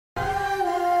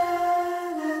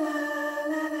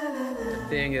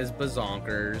thing is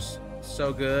bazonkers.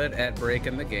 So good at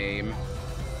breaking the game.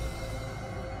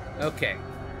 Okay.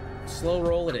 Slow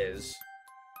roll it is.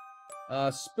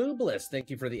 Spoobliss, thank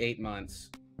you for the 8 months.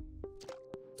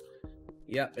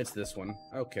 Yep, it's this one.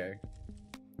 Okay.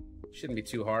 Shouldn't be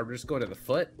too hard. We're just going to the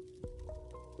foot.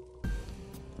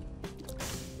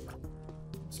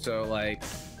 So, like,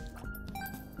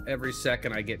 every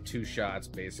second I get 2 shots,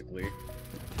 basically.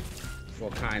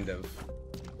 Well, kind of.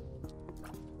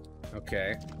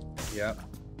 Okay. Yep.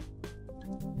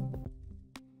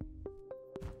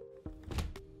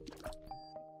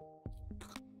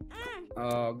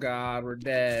 Oh, God, we're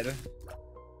dead.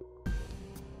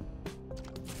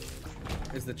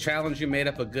 Is the challenge you made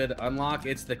up a good unlock?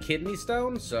 It's the kidney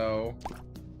stone, so...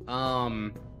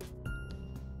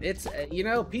 It's, you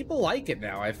know, people like it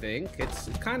now, I think. It's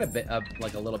kind of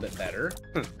like a little bit better.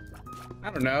 I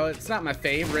don't know, it's not my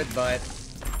favorite, but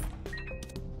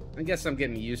I guess I'm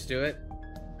getting used to it.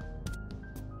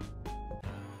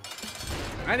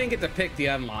 I didn't get to pick the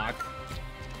unlock.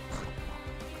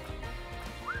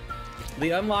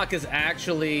 The unlock is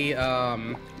actually,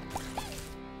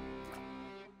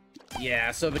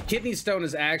 yeah, so the kidney stone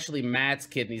is actually Matt's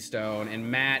kidney stone,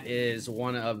 and Matt is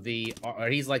one of the, or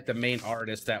he's like the main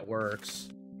artist that works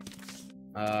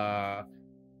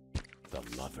The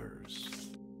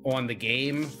lovers on the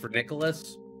game for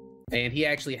Nicholas, and he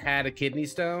actually had a kidney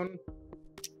stone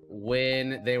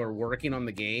when they were working on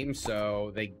the game,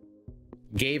 so they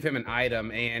gave him an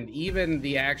item, and even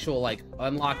the actual like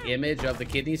unlock image of the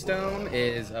kidney stone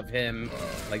is of him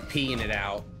like peeing it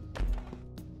out.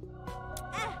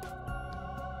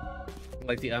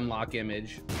 Like the unlock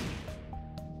image.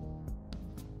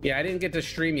 Yeah, I didn't get to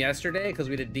stream yesterday because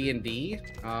we did D&D.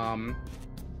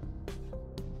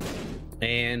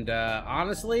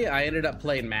 Honestly, I ended up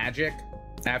playing Magic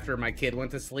after my kid went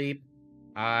to sleep.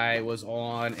 I was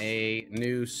on a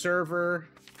new server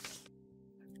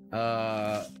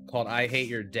called I Hate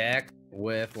Your Deck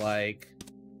with like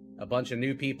a bunch of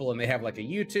new people, and they have like a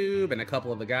YouTube, and a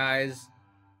couple of the guys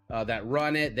that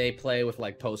run it, they play with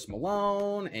like Post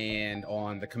Malone and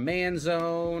on the Command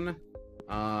Zone,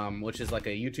 which is like a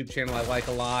YouTube channel I like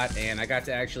a lot, and I got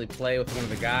to actually play with one of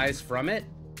the guys from it,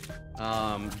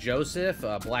 Joseph,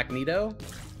 Black Nito,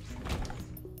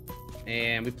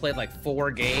 and we played like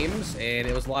 4 games, and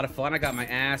it was a lot of fun. I got my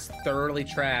ass thoroughly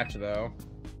trashed though.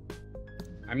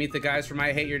 I meet the guys from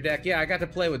I Hate Your Deck. Yeah, I got to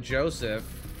play with Joseph.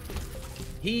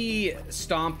 He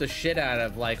stomped the shit out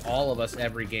of like all of us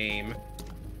every game.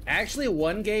 Actually,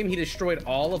 one game he destroyed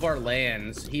all of our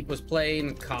lands. He was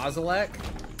playing Kozilek,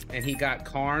 and he got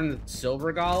Karn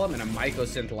Silver Golem and a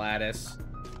Mycosynth Lattice,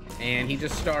 and he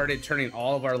just started turning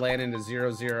all of our land into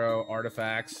 0/0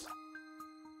 artifacts.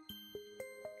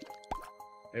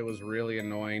 It was really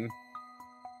annoying.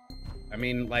 I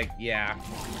mean, like, yeah,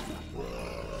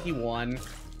 he won.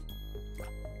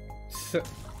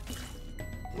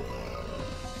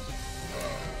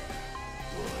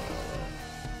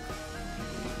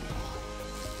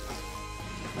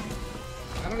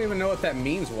 I don't even know what that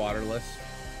means, waterless.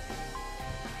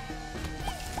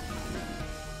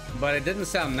 But it didn't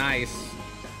sound nice.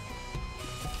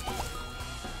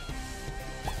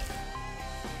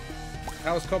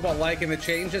 How is Cobalt liking the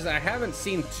changes? I haven't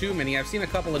seen too many. I've seen a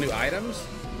couple of new items.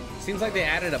 Seems like they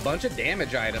added a bunch of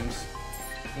damage items.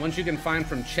 Ones you can find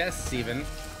from chests even.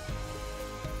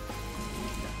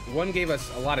 One gave us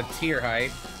a lot of tier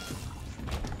height.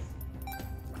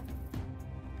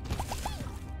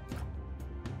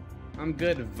 I'm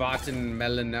good, Vaten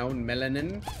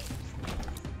Melanin.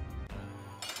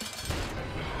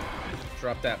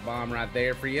 Drop that bomb right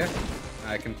there for you.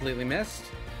 I completely missed.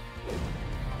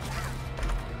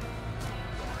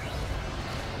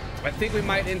 I think we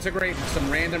might integrate some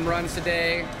random runs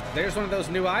today. There's one of those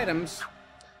new items.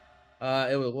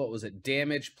 It was, what was it?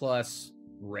 Damage plus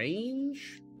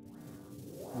range?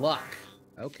 Luck.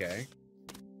 Okay.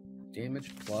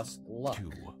 Damage plus luck.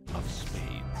 2 of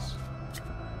spades.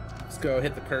 Let's go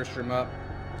hit the curse room up.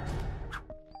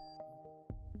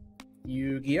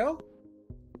 Yu-Gi-Oh?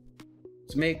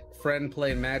 To make friend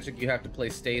play Magic, you have to play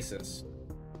Stasis.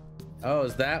 Oh,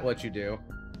 is that what you do?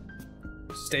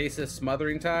 Stasis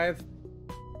Smothering Tithe?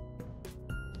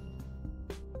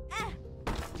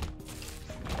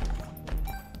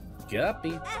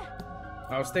 Guppy.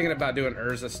 I was thinking about doing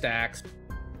Urza Stacks.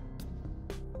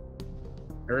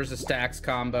 Urza Stacks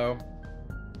combo.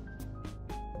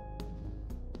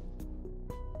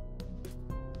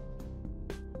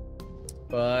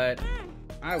 But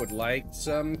I would like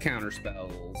some counter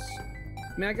spells.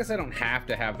 I mean, I guess I don't have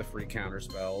to have the free counter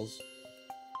spells.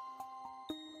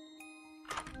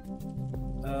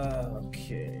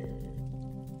 Okay.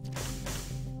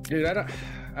 Dude, I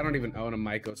don't even own a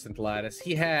Mycosynth.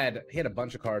 He had a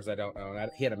bunch of cards I don't own.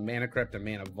 He had a Mana Crypt, a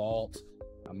Mana Vault,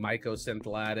 a Mycosynth,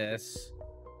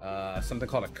 something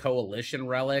called a Coalition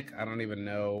Relic. I don't even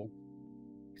know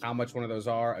how much one of those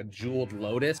are. A Jeweled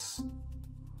Lotus.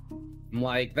 I'm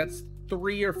like, that's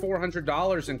 $300 or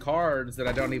 $400 in cards that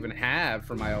I don't even have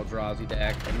for my Eldrazi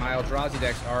deck, and my Eldrazi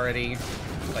deck's already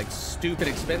like stupid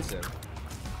expensive.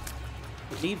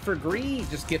 Need for Greed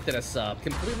just gifted a sub.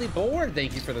 Completely bored.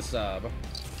 Thank you for the sub.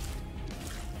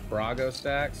 Brago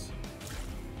stacks.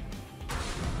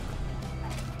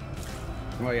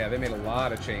 Oh yeah, they made a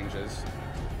lot of changes.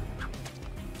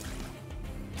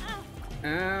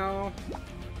 Ow.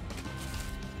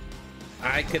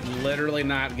 I could literally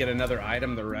not get another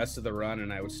item the rest of the run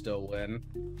and I would still win.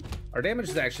 Our damage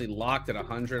is actually locked at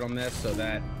 100 on this, so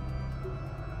that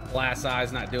Glass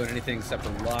Eye's not doing anything except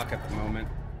for luck at the moment.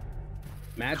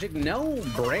 Magic, no,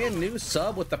 brand new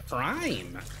sub with the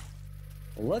Prime.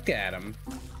 Look at him.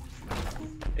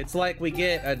 It's like we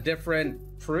get a different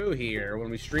crew here when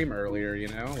we stream earlier, you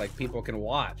know? Like people can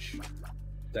watch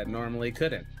that normally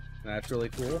couldn't. That's really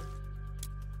cool.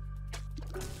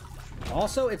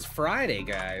 Also, it's Friday,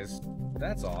 guys.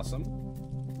 That's awesome.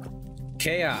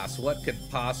 Chaos, what could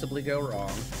possibly go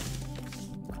wrong?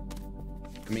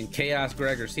 I mean, Chaos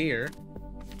Gregor's here.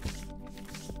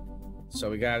 So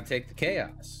we gotta take the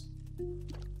Chaos.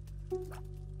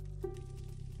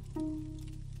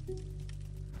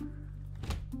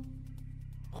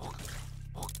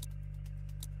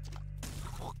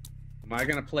 Am I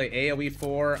gonna play AoE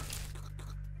 4?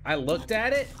 I looked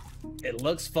at it. It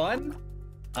looks fun.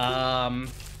 I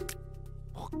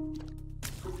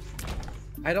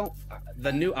don't...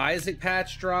 The new Isaac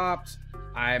patch dropped.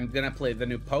 I'm gonna play the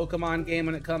new Pokemon game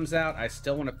when it comes out. I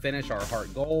still want to finish our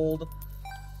Heart Gold.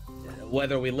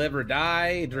 Whether we live or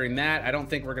die during that, I don't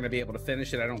think we're gonna be able to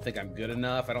finish it. I don't think I'm good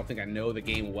enough. I don't think I know the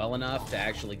game well enough to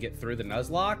actually get through the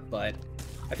Nuzlocke, but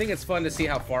I think it's fun to see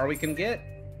how far we can get.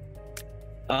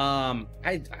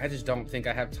 I just don't think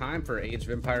I have time for Age of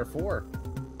Empire 4.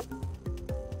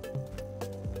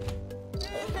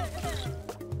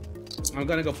 I'm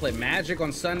gonna go play Magic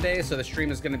on Sunday, so the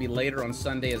stream is gonna be later on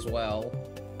Sunday as well,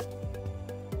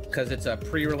 because it's a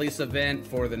pre-release event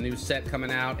for the new set coming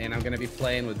out, and I'm gonna be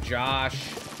playing with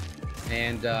Josh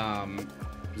and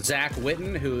Zach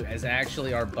Witten, who is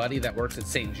actually our buddy that works at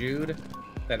St. Jude,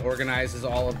 that organizes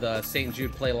all of the St.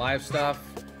 Jude Play Live stuff.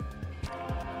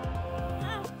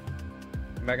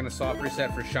 Am I gonna soft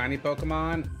reset for shiny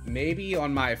Pokemon? Maybe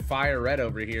on my Fire Red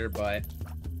over here, but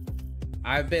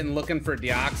I've been looking for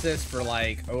Deoxys for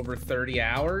like over 30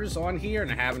 hours on here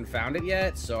and I haven't found it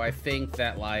yet, so I think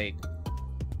that like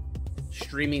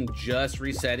streaming just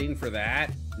resetting for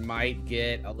that might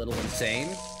get a little insane.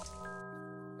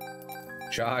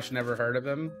 Josh, never heard of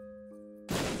him.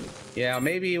 Yeah,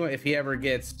 maybe if he ever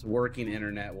gets working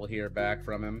internet, we'll hear back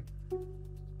from him.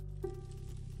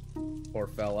 Poor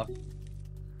fella.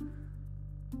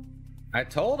 I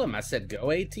told him, I said,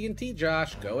 go AT&T,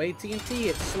 Josh, go AT&T.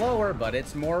 It's slower, but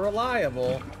it's more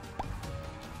reliable.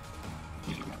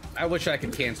 I wish I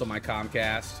could cancel my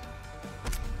Comcast,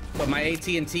 but my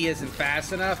AT&T isn't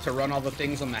fast enough to run all the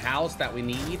things on the house that we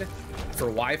need for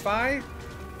Wi-Fi,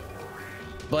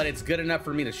 but it's good enough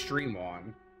for me to stream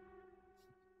on.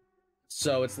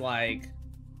 So it's like,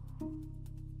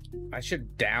 I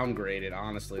should downgrade it,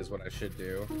 honestly, is what I should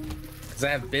do. Because I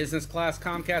have business class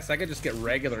Comcast, I could just get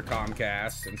regular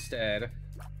Comcast instead.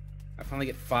 I finally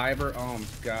get fiber. Oh my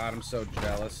god, I'm so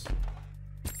jealous.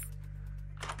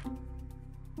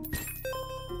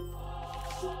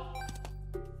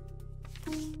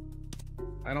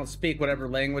 I don't speak whatever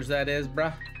language that is,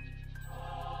 bruh.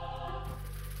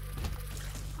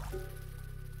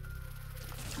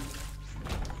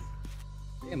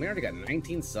 Damn, we already got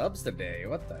 19 subs today.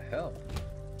 What the hell?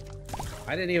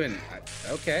 I didn't even...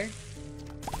 okay.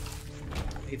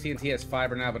 AT&T has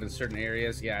fiber now, but in certain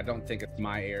areas. Yeah, I don't think it's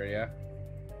my area.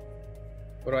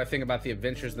 What do I think about the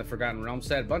Adventures in the Forgotten Realms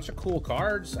set? A bunch of cool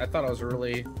cards. I thought it was a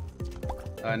really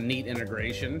neat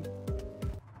integration.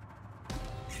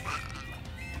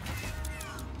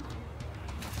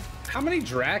 How many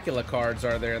Dracula cards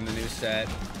are there in the new set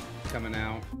coming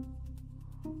out?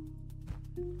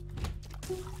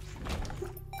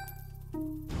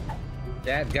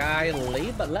 That guy,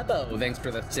 Lebo, thanks for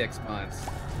the 6 months.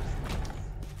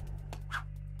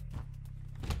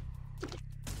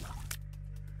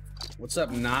 What's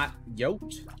up, not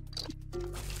yoked?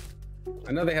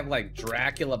 I know they have like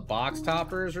Dracula box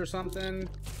toppers or something.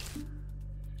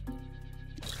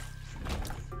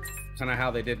 Kind of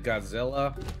how they did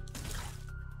Godzilla.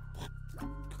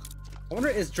 I wonder,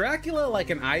 is Dracula like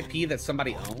an IP that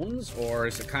somebody owns, or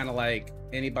is it kind of like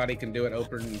anybody can do it,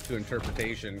 open to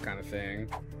interpretation kind of thing?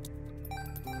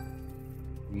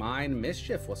 Mind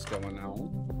Mischief, what's going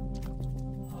on?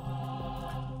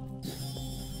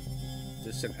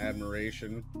 Distant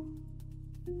admiration.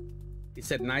 He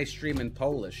said nice stream in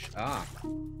Polish. Ah.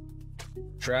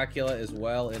 Dracula is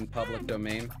well in public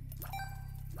domain.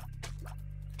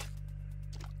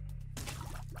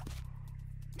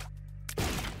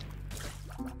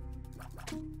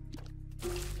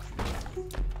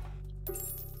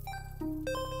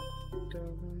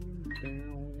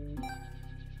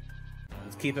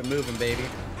 Let's keep it moving, baby.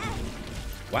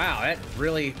 Wow, that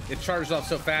really, it charged off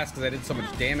so fast because I did so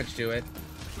much damage to it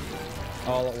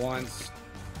all at once.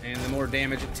 And the more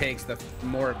damage it takes, the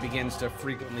more it begins to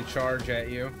frequently charge at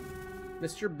you.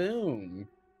 Mr. Boom.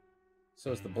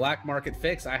 So it's the black market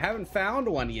fix. I haven't found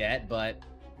one yet, but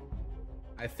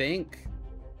I think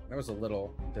there was a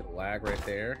little bit of lag right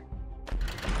there.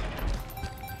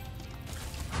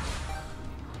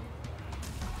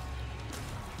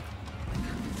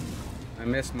 I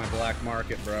missed my black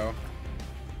market, bro.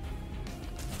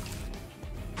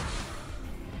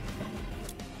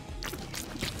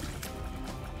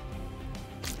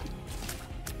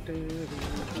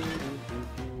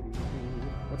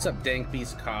 What's up, Dank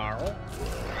Beast Carl?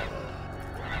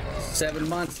 7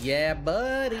 months, yeah,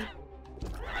 buddy.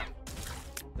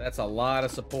 That's a lot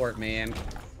of support, man.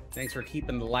 Thanks for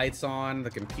keeping the lights on, the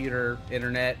computer,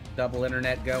 internet, double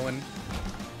internet going.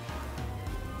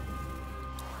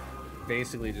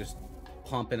 Basically just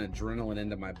pumping adrenaline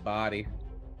into my body.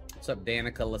 What's up,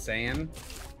 Danica Lasan?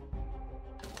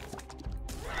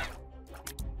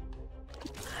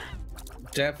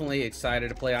 Definitely excited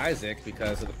to play Isaac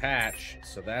because of the patch,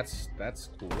 so that's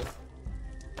cool.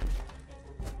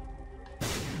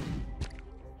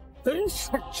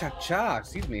 Cha-cha,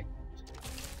 excuse me.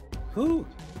 Whew.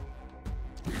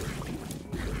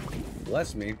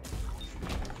 Bless me.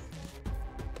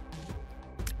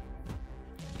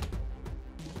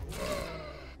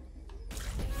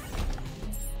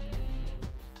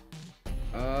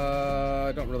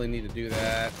 I don't really need to do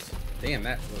that. Damn,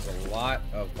 that was a lot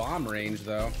of bomb range,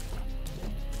 though.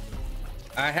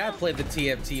 I have played the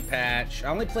TFT patch. I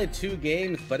only played 2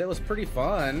 games, but it was pretty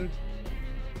fun.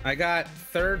 I got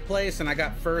 3rd place and I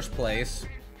got 1st place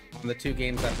on the 2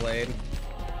 games I played.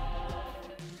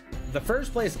 The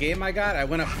 1st place game I got, I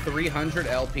went up 300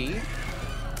 LP.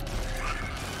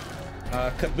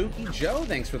 Kabuki Joe,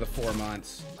 thanks for the 4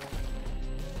 months.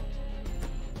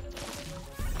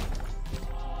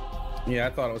 Yeah,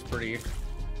 I thought it was pretty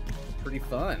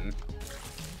fun.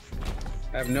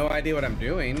 I have no idea what I'm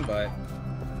doing, but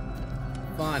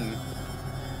fun.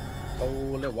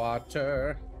 Holy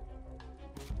water.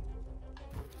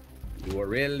 You were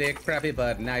really crappy,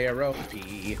 but now you're OP.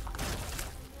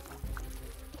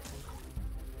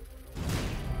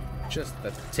 Just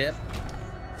the tip.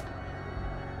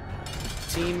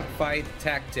 Team fight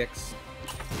tactics.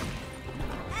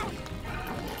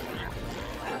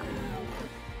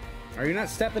 Are you not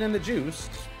stepping in the juice?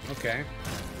 Okay.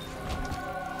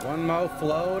 One more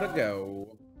flow to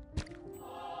go.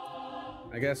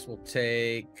 I guess we'll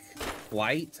take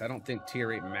flight. I don't think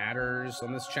tier 8 matters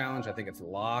on this challenge. I think it's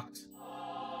locked.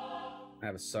 I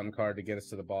have a sun card to get us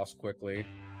to the boss quickly.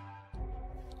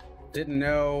 Didn't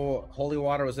know holy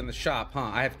water was in the shop,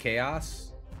 huh? I have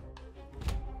chaos.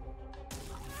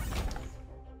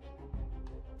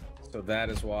 So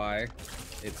that is why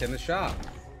it's in the shop.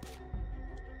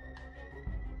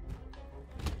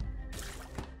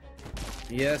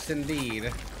 Yes, indeed.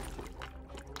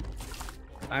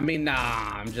 I mean,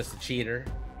 nah, I'm just a cheater.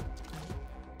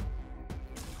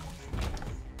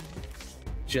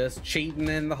 Just cheating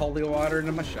in the holy water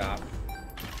into my shop.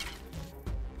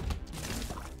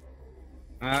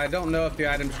 I don't know if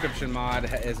the item description mod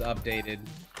is updated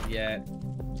yet.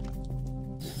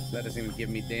 That doesn't even give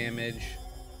me damage.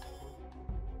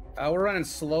 We're running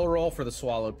slow roll for the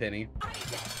swallowed penny.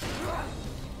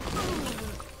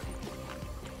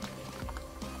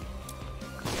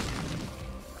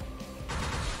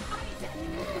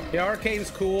 Yeah, Arcane's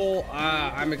cool.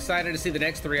 I'm excited to see the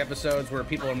next 3 episodes where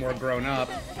people are more grown up.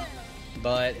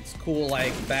 But it's cool,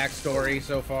 like, backstory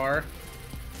so far.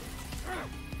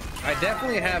 I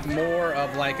definitely have more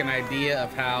of, like, an idea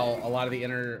of how a lot of the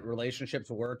interrelationships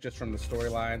work just from the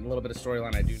storyline. A little bit of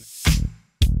storyline I do know.